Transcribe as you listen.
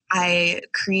I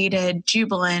created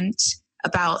Jubilant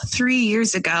about 3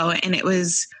 years ago, and it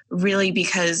was really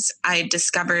because I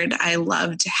discovered I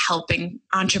loved helping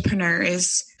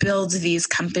entrepreneurs build these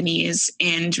companies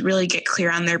and really get clear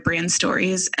on their brand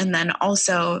stories, and then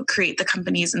also create the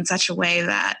companies in such a way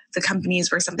that the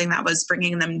companies were something that was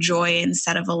bringing them joy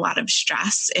instead of a lot of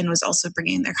stress, and was also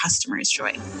bringing their customers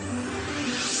joy.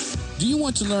 Do you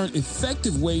want to learn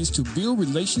effective ways to build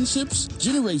relationships,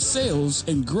 generate sales,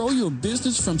 and grow your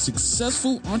business from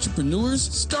successful entrepreneurs,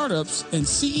 startups, and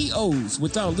CEOs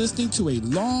without listening to a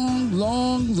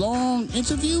long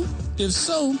interview? If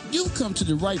so, you've come to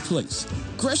the right place.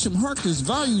 Gresham Harkless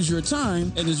values your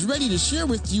time and is ready to share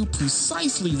with you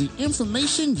precisely the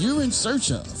information you're in search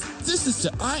of. This is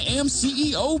the I Am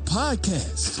CEO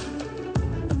podcast.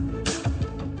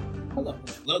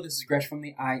 Hello, this is Gresh from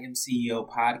the I Am CEO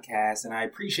podcast, and I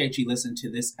appreciate you listening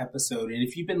to this episode. And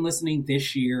if you've been listening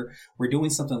this year, we're doing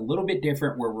something a little bit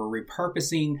different where we're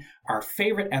repurposing our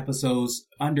favorite episodes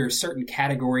under certain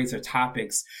categories or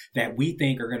topics that we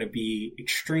think are going to be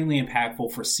extremely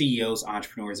impactful for CEOs,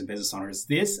 entrepreneurs, and business owners.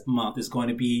 This month is going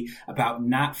to be about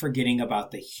not forgetting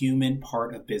about the human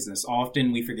part of business.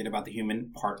 Often we forget about the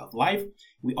human part of life.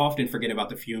 We often forget about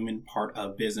the human part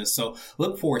of business. So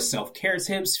look for self-care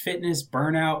tips, fitness,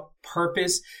 burnout,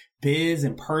 purpose, biz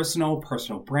and personal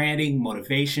branding,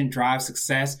 motivation, drive,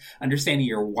 success, understanding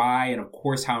your why, and of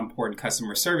course, how important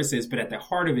customer service is. But at the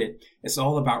heart of it, it's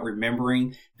all about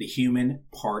remembering the human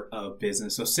part of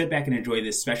business. So sit back and enjoy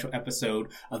this special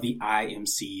episode of the I Am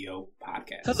CEO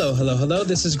podcast. Hello.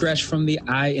 This is Gresh from the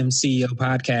I Am CEO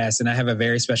podcast, and I have a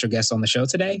very special guest on the show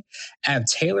today. I have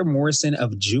Taylor Morrison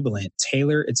of Jubilant.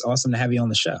 Taylor, it's awesome to have you on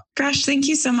the show. Gresh, thank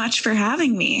you so much for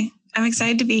having me. I'm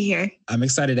excited to be here. I'm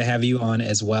excited to have you on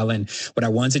as well. And what I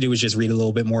wanted to do is just read a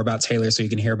little bit more about Taylor so you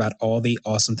can hear about all the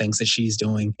awesome things that she's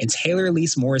doing. And Taylor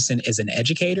Elise Morrison is an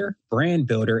educator, brand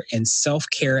builder, and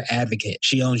self-care advocate.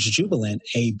 She owns Jubilant,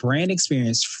 a brand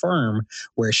experience firm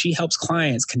where she helps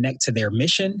clients connect to their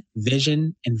mission,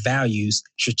 vision, and values,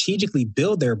 strategically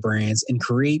build their brands, and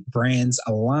create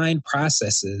brands-aligned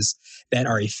processes that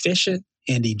are efficient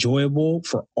and enjoyable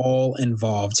for all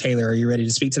involved. Taylor, are you ready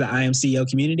to speak to the I Am CEO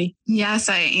community? Yes,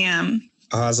 I am.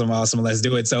 Awesome. Let's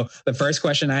do it. So the first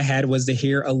question I had was to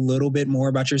hear a little bit more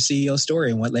about your CEO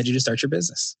story and what led you to start your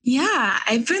business. Yeah,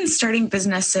 I've been starting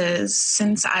businesses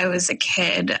since I was a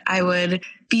kid. I would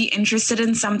be interested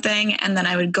in something, and then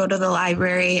I would go to the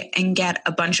library and get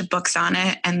a bunch of books on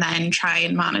it and then try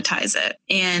and monetize it.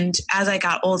 And as I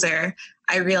got older,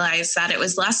 I realized that it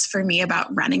was less for me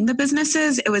about running the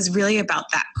businesses. It was really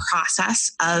about that process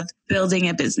of building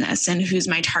a business and who's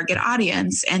my target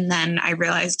audience. And then I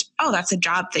realized, oh, that's a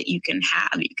job that you can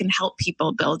have. You can help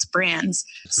people build brands.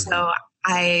 So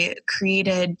I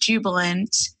created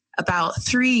Jubilant about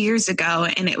 3 years ago,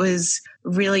 and it was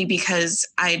really because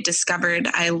I discovered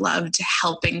I loved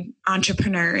helping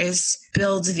entrepreneurs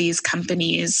build these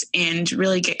companies and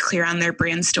really get clear on their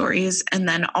brand stories, and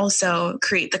then also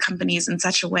create the companies in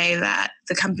such a way that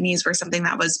the companies were something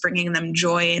that was bringing them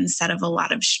joy instead of a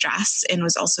lot of stress, and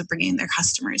was also bringing their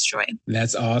customers joy.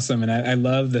 That's awesome. And I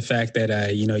love the fact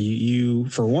that, you,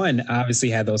 for one, obviously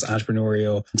had those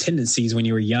entrepreneurial tendencies when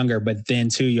you were younger, but then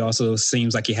too, you also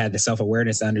seems like you had the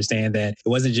self-awareness to understand that it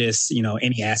wasn't just,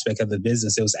 any aspect of the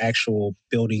business. It was actual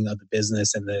building of the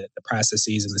business and the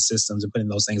processes and the systems and putting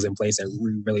those things in place that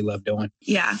we really love doing.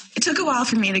 Yeah, it took a while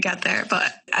for me to get there,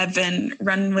 but I've been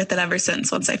running with it ever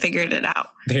since once I figured it out.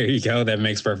 There you go. That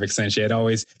makes perfect sense. Yeah, it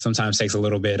always sometimes takes a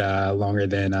little bit longer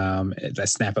than that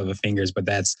snap of the fingers, but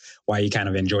that's why you kind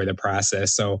of enjoy the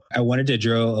process. So I wanted to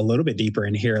drill a little bit deeper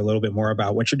and hear a little bit more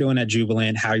about what you're doing at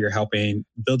Jubilant, how you're helping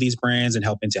build these brands and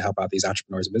helping to help out these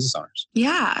entrepreneurs and business owners.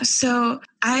 Yeah, so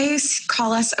I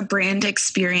call us a brand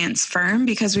experience firm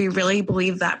because we really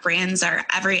believe that brands are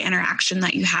every interaction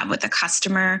that you have with a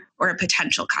customer or a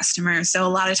potential customer. So a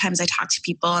lot of times I talk to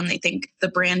people and they think the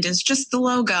brand is just the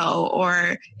logo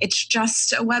or it's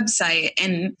just a website,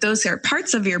 and those are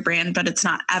parts of your brand, but it's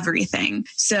not everything.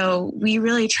 So we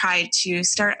really try to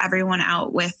start everyone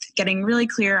out with getting really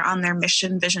clear on their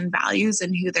mission, vision, values,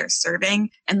 and who they're serving,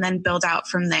 and then build out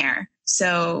from there.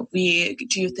 So we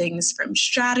do things from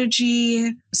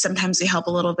strategy. Sometimes we help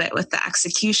a little bit with the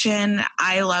execution.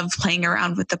 I love playing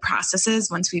around with the processes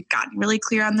once we've gotten really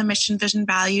clear on the mission, vision,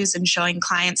 values, and showing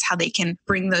clients how they can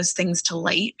bring those things to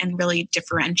light and really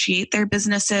differentiate their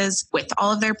businesses with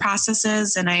all of their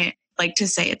processes. And I like to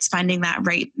say it's finding that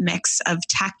right mix of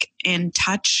tech and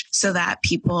touch so that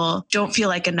people don't feel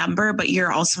like a number, but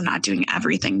you're also not doing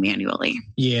everything manually.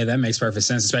 Yeah, that makes perfect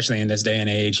sense, especially in this day and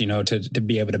age, to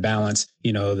be able to balance,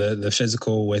 the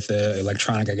physical with the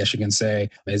electronic, I guess you can say,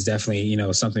 is definitely,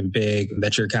 something big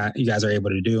that you guys are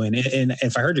able to do. And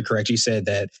if I heard you correct, you said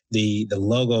that the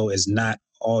logo is not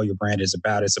all your brand is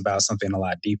about. It's about something a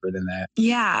lot deeper than that.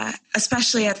 Yeah,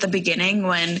 especially at the beginning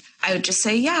when I would just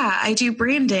say, yeah, I do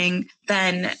branding,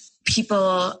 then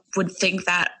people would think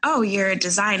that, oh, you're a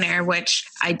designer, which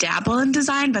I dabble in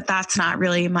design, but that's not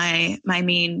really my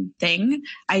main thing.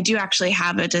 I do actually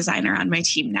have a designer on my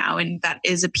team now, and that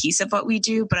is a piece of what we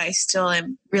do, but I still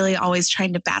am really always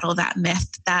trying to battle that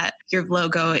myth that your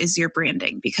logo is your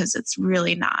branding, because it's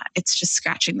really not. It's just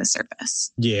scratching the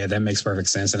surface. Yeah, that makes perfect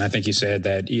sense. And I think you said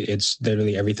that it's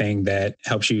literally everything that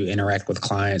helps you interact with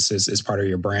clients is part of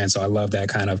your brand. So I love that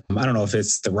kind of, I don't know if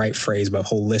it's the right phrase, but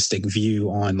holistic view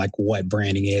on like what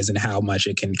branding is and how much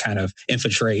it can kind of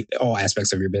infiltrate all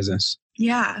aspects of your business.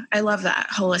 Yeah, I love that.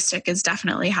 Holistic is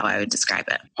definitely how I would describe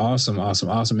it. Awesome.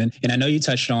 And I know you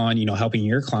touched on, helping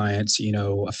your clients,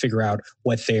 figure out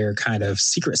what their kind of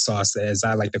secret sauce, as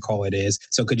I like to call it, is.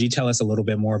 So could you tell us a little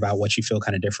bit more about what you feel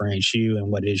kind of differentiates you and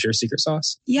what is your secret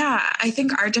sauce? Yeah, I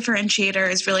think our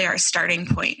differentiator is really our starting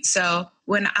point. So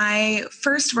when I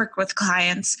first worked with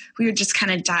clients, we would just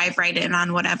kind of dive right in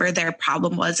on whatever their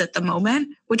problem was at the moment,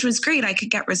 which was great. I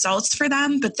could get results for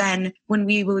them. But then when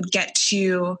we would get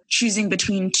to choosing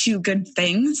between two good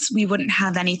things, we wouldn't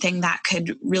have anything that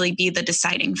could really be the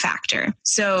deciding factor.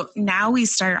 So now we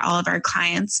start all of our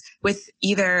clients with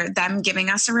either them giving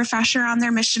us a refresher on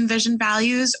their mission, vision,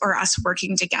 values, or us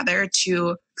working together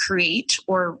to create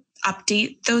or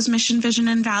update those mission, vision,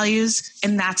 and values.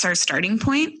 And that's our starting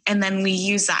point. And then we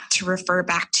use that to refer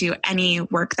back to any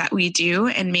work that we do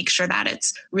and make sure that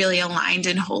it's really aligned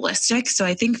and holistic. So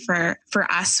I think for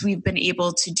us, we've been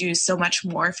able to do so much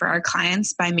more for our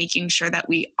clients by making sure that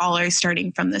we all are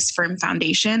starting from this firm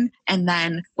foundation. And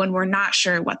then when we're not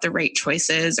sure what the right choice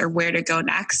is or where to go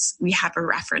next, we have a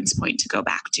reference point to go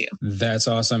back to. That's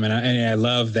awesome. And I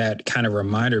love that kind of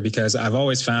reminder, because I've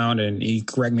always found, and you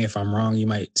correct me if I'm wrong, you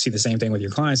might see the same thing with your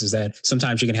clients, is that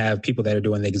sometimes you can have people that are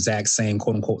doing the exact same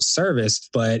quote unquote service,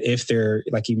 but if they're,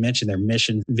 like you mentioned, their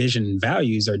mission, vision, and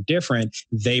values are different,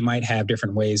 they might have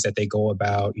different ways that they go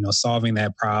about, solving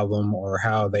that problem, or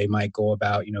how they might go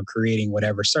about, creating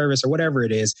whatever service or whatever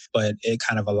it is, but it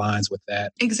kind of aligns with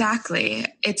that. Exactly.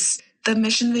 It's the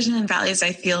mission, vision, and values,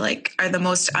 I feel like, are the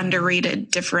most underrated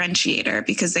differentiator,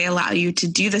 because they allow you to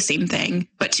do the same thing,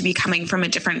 but to be coming from a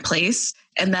different place.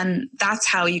 And then that's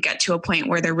how you get to a point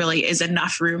where there really is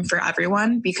enough room for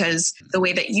everyone, because the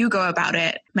way that you go about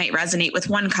it might resonate with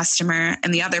one customer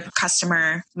and the other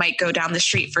customer might go down the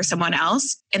street for someone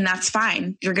else. And that's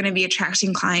fine. You're going to be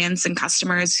attracting clients and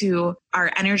customers who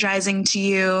are energizing to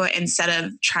you, instead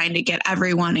of trying to get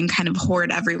everyone and kind of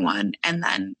hoard everyone and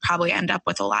then probably end up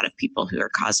with a lot of people who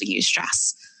are causing you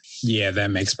stress. Yeah, that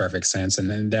makes perfect sense. And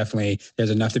then definitely there's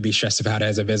enough to be stressed about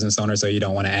as a business owner. So you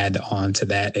don't want to add on to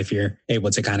that if you're able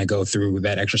to kind of go through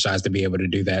that exercise to be able to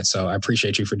do that. So I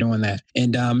appreciate you for doing that.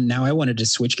 And now I wanted to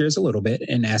switch gears a little bit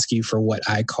and ask you for what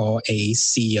I call a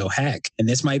CEO hack. And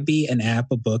this might be an app,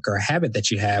 a book, or a habit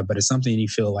that you have, but it's something you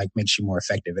feel like makes you more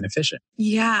effective and efficient.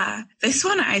 Yeah, this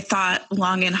one I thought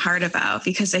long and hard about,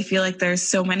 because I feel like there's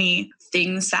so many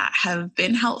things that have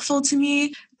been helpful to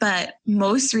me. But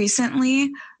most recently,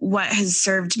 what has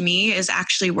served me is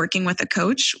actually working with a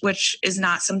coach, which is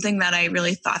not something that I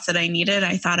really thought that I needed.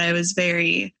 I thought I was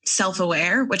very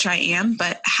self-aware, which I am,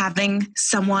 but having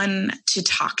someone to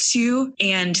talk to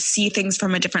and see things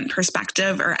from a different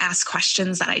perspective or ask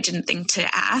questions that I didn't think to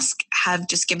ask have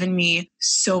just given me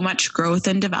so much growth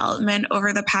and development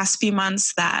over the past few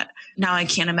months that now I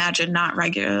can't imagine not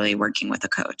regularly working with a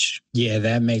coach. Yeah,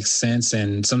 that makes sense.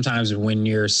 And sometimes when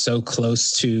you're so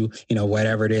close to,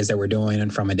 whatever it is that we're doing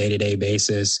and from a day-to-day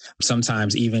basis,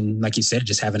 sometimes even, like you said,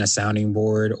 just having a sounding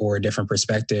board or a different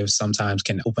perspective sometimes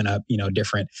can open up,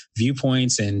 different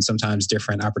viewpoints and sometimes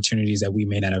different opportunities that we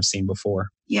may not have seen before.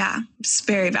 Yeah, it's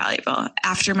very valuable.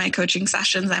 After my coaching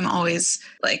sessions, I'm always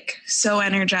so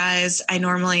energized. I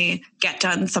normally get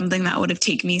done something that would have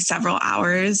taken me several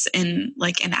hours in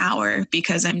an hour,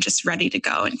 because I'm just ready to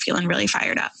go and feeling really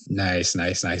fired up. Nice.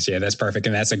 Yeah, that's perfect.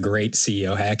 And that's a great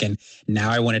CEO hack. And now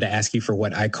I wanted to ask you for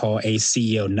what I call a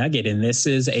CEO nugget. And this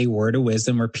is a word of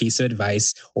wisdom or piece of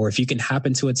advice, or if you can hop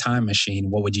into a time machine,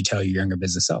 what would you tell your younger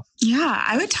business self? Yeah,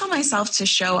 I would tell myself to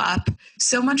show up.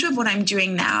 So much of what I'm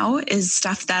doing now is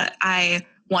stuff that I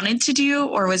wanted to do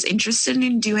or was interested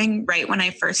in doing right when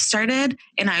I first started.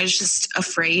 And I was just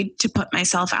afraid to put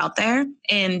myself out there.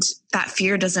 And that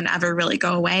fear doesn't ever really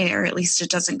go away, or at least it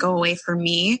doesn't go away for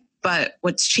me. But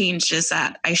what's changed is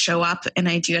that I show up and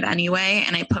I do it anyway,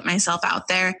 and I put myself out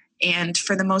there. And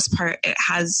for the most part, it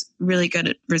has really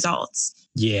good results.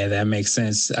 Yeah, that makes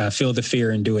sense. Feel the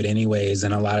fear and do it anyways.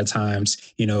 And a lot of times,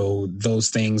 those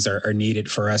things are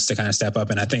needed for us to kind of step up.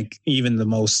 And I think even the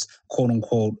most quote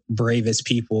unquote bravest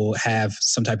people have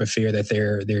some type of fear that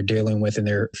they're dealing with and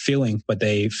they're feeling, but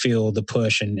they feel the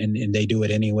push and they do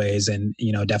it anyways. And,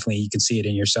 definitely you can see it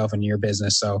in yourself and your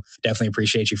business. So definitely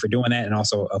appreciate you for doing that. And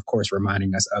also, of course,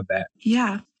 reminding us of that.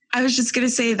 Yeah. I was just going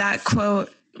to say that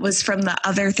quote was from the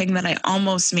other thing that I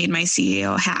almost made my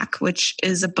CEO hack, which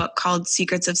is a book called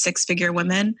Secrets of Six-Figure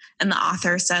Women. And the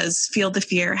author says, feel the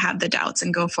fear, have the doubts,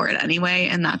 and go for it anyway.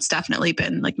 And that's definitely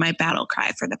been like my battle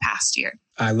cry for the past year.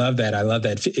 I love that.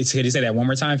 Could you say that one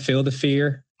more time? Feel the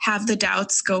fear, have the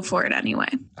doubts, go for it anyway.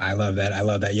 I love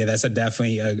that. Yeah, that's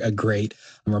definitely a great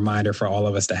reminder for all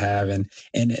of us to have. And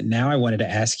now I wanted to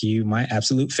ask you my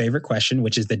absolute favorite question,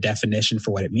 which is the definition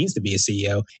for what it means to be a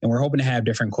CEO. And we're hoping to have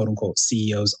different quote unquote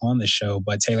CEOs on the show.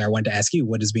 But Taylor, I wanted to ask you,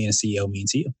 what does being a CEO mean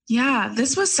to you? Yeah,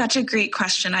 this was such a great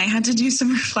question. I had to do some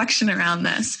reflection around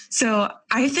this. So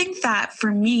I think that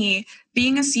for me,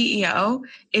 being a CEO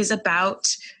is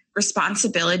about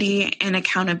responsibility and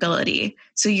accountability.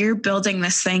 So you're building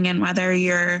this thing, and whether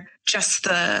you're just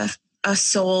a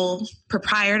sole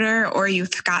proprietor or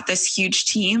you've got this huge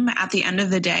team, at the end of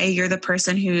the day, you're the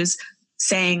person who's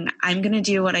saying, I'm going to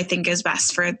do what I think is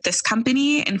best for this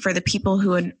company and for the people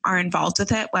who are involved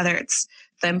with it, whether it's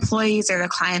the employees or the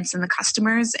clients and the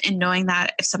customers, and knowing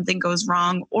that if something goes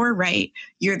wrong or right,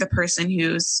 you're the person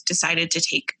who's decided to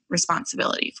take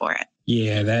responsibility for it.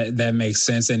 Yeah, that makes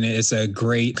sense. And it's a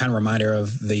great kind of reminder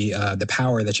of the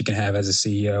power that you can have as a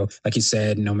CEO. Like you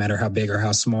said, no matter how big or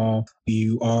how small,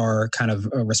 you are kind of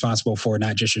responsible for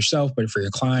not just yourself, but for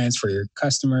your clients, for your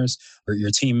customers, or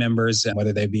your team members,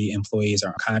 whether they be employees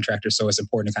or contractors. So it's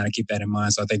important to kind of keep that in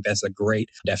mind. So I think that's a great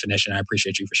definition. I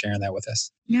appreciate you for sharing that with us.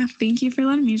 Yeah, thank you for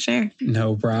letting me share.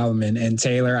 No problem. And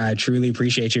Taylor, I truly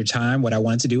appreciate your time. What I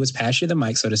wanted to do was pass you the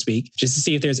mic, so to speak, just to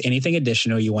see if there's anything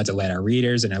additional you want to let our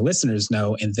readers and our listeners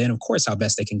know. And then, of course, how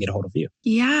best they can get a hold of you.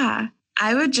 Yeah,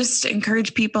 I would just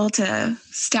encourage people to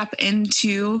step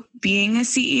into being a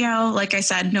CEO. Like I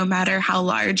said, no matter how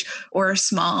large or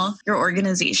small your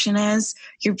organization is,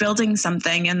 you're building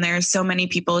something, and there's so many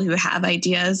people who have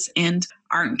ideas and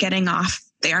aren't getting off.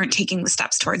 They aren't taking the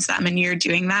steps towards them, and you're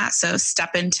doing that. So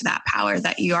step into that power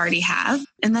that you already have.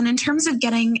 And then in terms of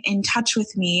getting in touch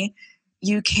with me,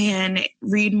 you can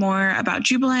read more about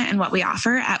Jubilant and what we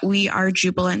offer at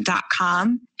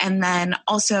wearejubilant.com. And then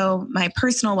also my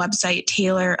personal website,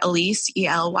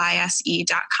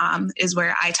 TaylorElyse.com, is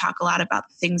where I talk a lot about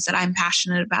the things that I'm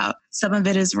passionate about. Some of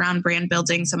it is around brand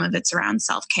building. Some of it's around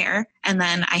self-care. And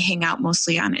then I hang out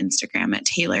mostly on Instagram at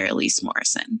Taylor Elyse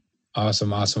Morrison. Awesome.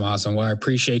 Well, I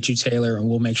appreciate you, Taylor, and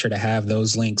we'll make sure to have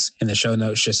those links in the show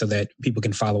notes just so that people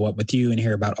can follow up with you and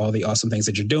hear about all the awesome things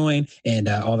that you're doing and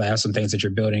all the awesome things that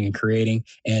you're building and creating.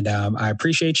 And I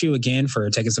appreciate you again for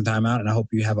taking some time out, and I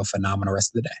hope you have a phenomenal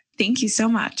rest of the day. Thank you so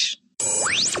much.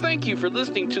 Thank you for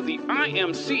listening to the I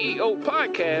Am CEO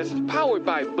podcast powered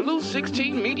by Blue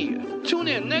 16 Media. Tune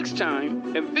in next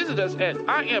time and visit us at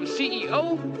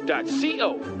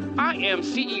IAM1678.co. I Am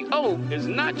CEO is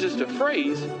not just a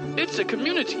phrase, it's a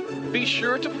community. Be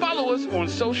sure to follow us on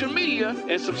social media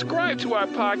and subscribe to our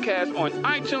podcast on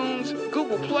iTunes,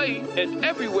 Google Play, and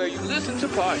everywhere you listen to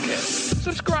podcasts.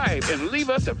 Subscribe and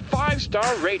leave us a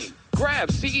 5-star rating. Grab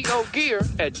CEO gear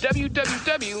at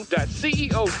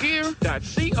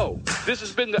www.ceogear.co. This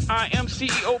has been the I Am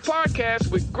CEO podcast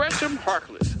with Gresham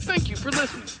Harkless. Thank you for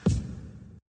listening.